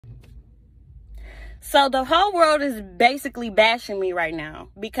So the whole world is basically bashing me right now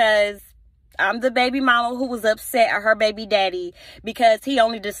because I'm the baby mama who was upset at her baby daddy because he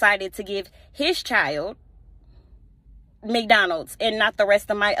only decided to give his child McDonald's and not the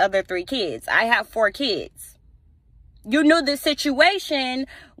rest of my other 3 kids. I have 4 kids. You knew the situation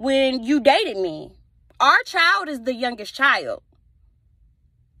when you dated me. Our child is the youngest child.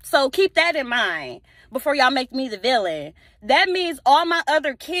 So keep that in mind before y'all make me the villain. That means all my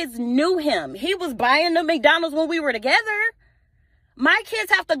other kids knew him. He was buying the McDonald's when we were together. My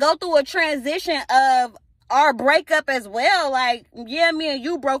kids have to go through a transition of our breakup as well. Like, yeah, me and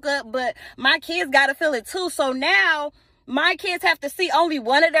you broke up, but my kids got to feel it too. So now my kids have to see only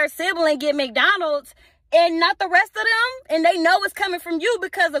one of their siblings get McDonald's and not the rest of them. And they know it's coming from you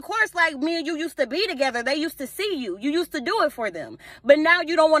because, of course, like me and you used to be together. They used to see you. You used to do it for them. But now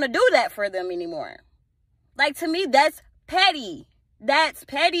you don't want to do that for them anymore. Like, to me, that's petty. That's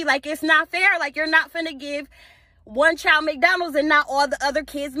petty. Like, it's not fair. Like, you're not finna give one child McDonald's and not all the other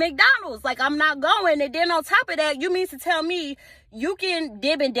kids McDonald's. Like, I'm not going. And then on top of that, you mean to tell me you can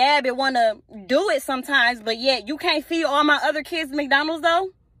dib and dab and want to do it sometimes, but yet you can't feed all my other kids McDonald's, though?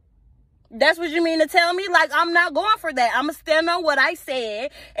 That's what you mean to tell me? Like, I'm not going for that. I'm going to stand on what I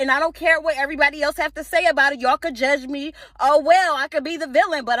said, and I don't care what everybody else have to say about it. Y'all could judge me. Oh, well, I could be the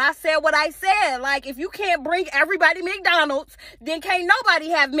villain, but I said what I said. Like, if you can't bring everybody McDonald's, then can't nobody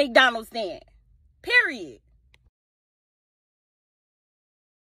have McDonald's then. Period.